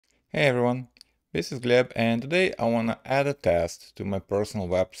Hey everyone, this is Gleb and today I want to add a test to my personal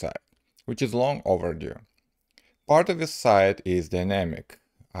website, which is long overdue. Part of this site is dynamic.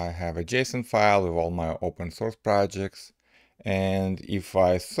 I have a JSON file with all my open source projects, and if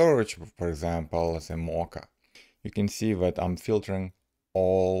I search, for example, as a Mocha, you can see that I'm filtering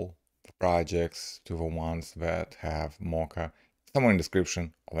all the projects to the ones that have Mocha somewhere in the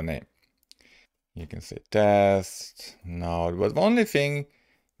description of a name. You can say test, node, but the only thing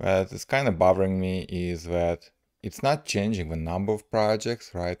that is kind of bothering me is that it's not changing the number of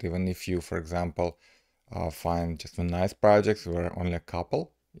projects, right? Even if you, for example, find just the nice projects where only a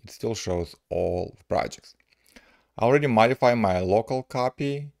couple, it still shows all the projects. I already modified my local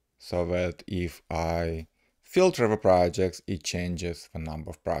copy so that if I filter the projects, it changes the number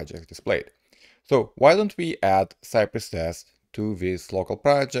of projects displayed. So why don't we add Cypress test to this local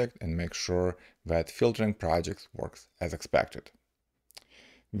project and make sure that filtering projects works as expected.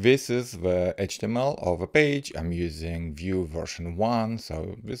 This is the HTML of a page. I'm using Vue version 1,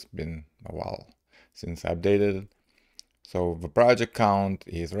 so it's been a while since I updated it. So the project count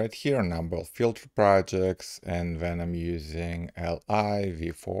is right here, number of filter projects, and then I'm using li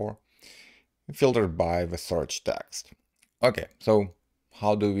v4 filtered by the search text. Okay, so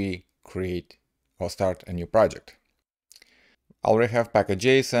how do we create or start a new project? I already have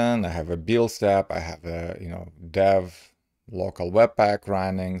package.json, I have a build step, I have a dev local webpack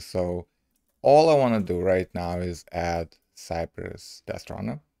running. So all I want to do right now is add Cypress test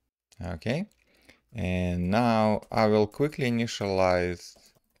runner. Okay, and now I will quickly initialize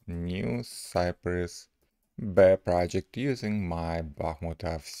new Cypress bear project using my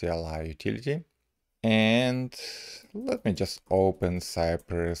Bakhmutov CLI utility. And let me just open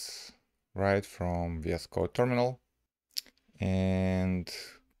Cypress right from VS Code terminal. And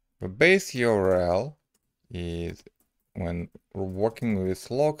the base URL is, when we're working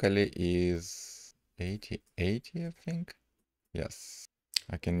with locally, is 8080, I think. Yes,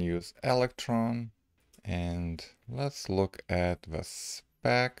 I can use Electron. And let's look at the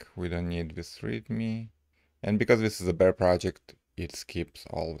spec. We don't need this README. And because this is a bare project, it skips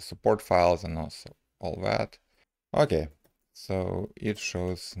all the support files and also all that. Okay, so it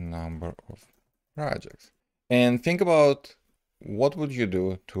shows number of projects. And think about what would you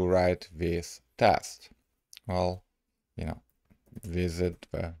do to write this test? Well, visit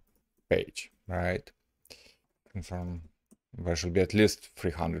the page, right? Confirm there should be at least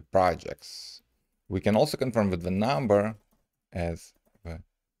 300 projects. We can also confirm with the number as the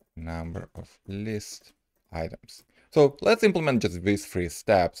number of list items. So let's implement just these 3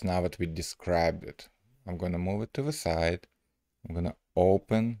 steps now that we described it. I'm going to move it to the side. I'm going to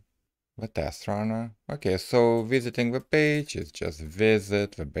open the test runner. Okay, so visiting the page is just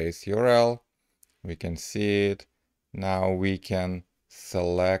visit the base URL. We can see it. Now we can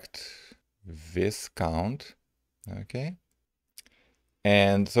select this count. Okay.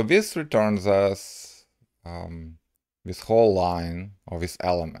 And so this returns us this whole line of this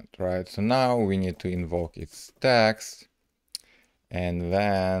element, right? So now we need to invoke its text and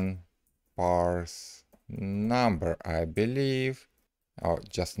then parse number, I believe. Oh,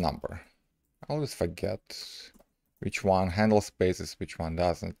 just number. I always forget which one handles spaces, which one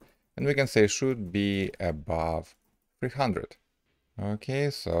doesn't. And we can say should be above 300. Okay,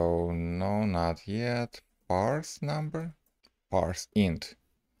 so no, not yet. Parse number, parse int.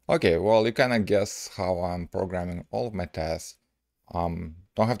 Okay, well, you kind of guess how I'm programming all of my tests. Don't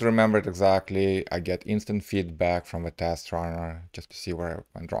have to remember it exactly. I get instant feedback from the test runner just to see where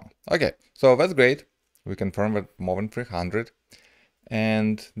I went wrong. Okay, so that's great. We confirm that more than 300.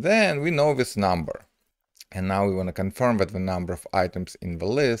 And then we know this number. And now we want to confirm that the number of items in the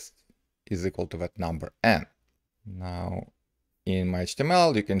list is equal to that number n. Now, in my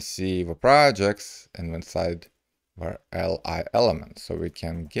HTML, you can see the projects and inside were li elements. So we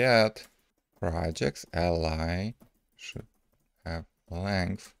can get projects li should have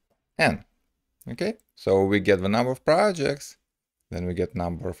length n. Okay, so we get the number of projects, then we get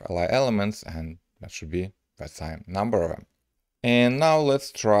number of li elements, and that should be that same number of them. And now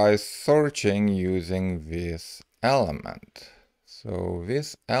let's try searching using this element. So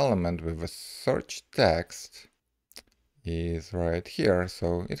this element with the search text is right here.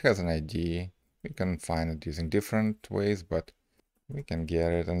 So it has an ID. We can find it using different ways, but we can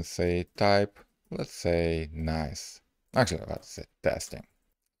get it and say type, let's say nice. Actually, let's say testing.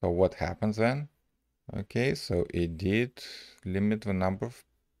 So what happens then? Okay, so it did limit the number of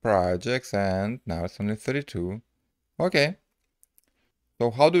projects and now it's only 32. Okay. So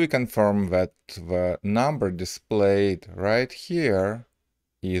how do we confirm that the number displayed right here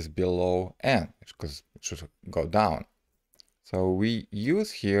is below n? Because it should go down. So we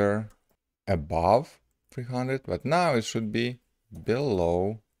use here above 300, but now it should be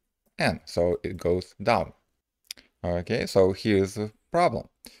below n, so it goes down. Okay, so here's the problem.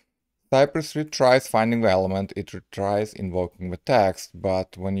 Cypress retries finding the element, it retries invoking the text,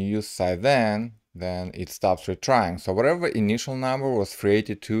 but when you use then it stops retrying. So whatever initial number was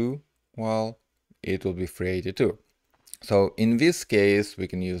 382, well, it will be 382. So in this case, we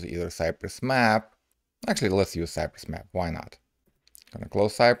can use either Cypress map. Actually, let's use Cypress map. Why not? Gonna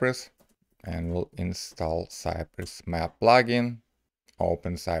close Cypress and we'll install Cypress map plugin.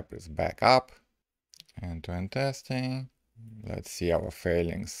 Open Cypress backup. End-to-end testing. Let's see our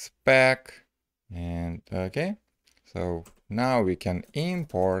failing spec. And okay. So now we can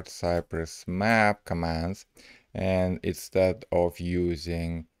import Cypress map commands. And instead of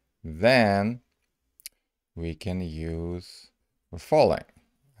using then, we can use the following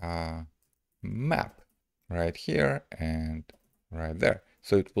map right here and right there.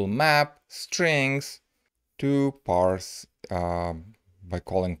 So it will map strings to parse by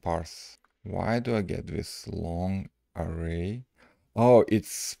calling parse. Why do I get this long array? Oh,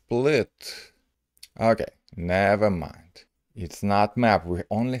 it's split. Okay, never mind. It's not map. We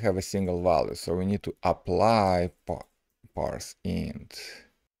only have a single value, so we need to apply parse int.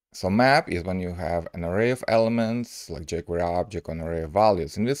 So map is when you have an array of elements, like jQuery object, or an array of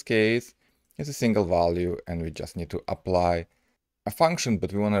values. In this case, it's a single value, and we just need to apply a function,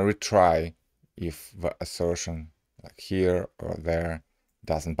 but we want to retry if the assertion, like here or there,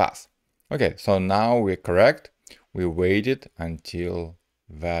 doesn't pass. Okay, so now we're correct. We waited until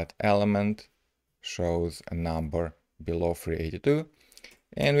that element shows a number below 382.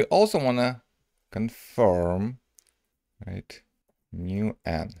 And we also want to confirm, right, new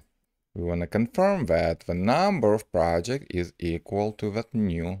n. We want to confirm that the number of project is equal to that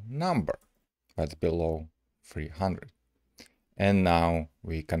new number that's below 300. And now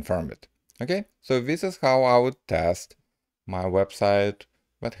we confirm it. Okay, so this is how I would test my website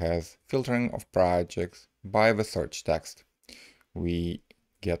that has filtering of projects by the search text. We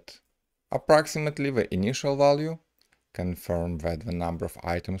get approximately the initial value, confirm that the number of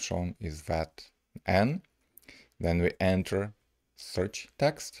items shown is that n, then we enter search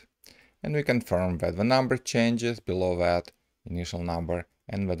text, and we confirm that the number changes below that initial number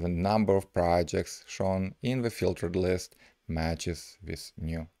and that the number of projects shown in the filtered list matches this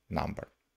new number.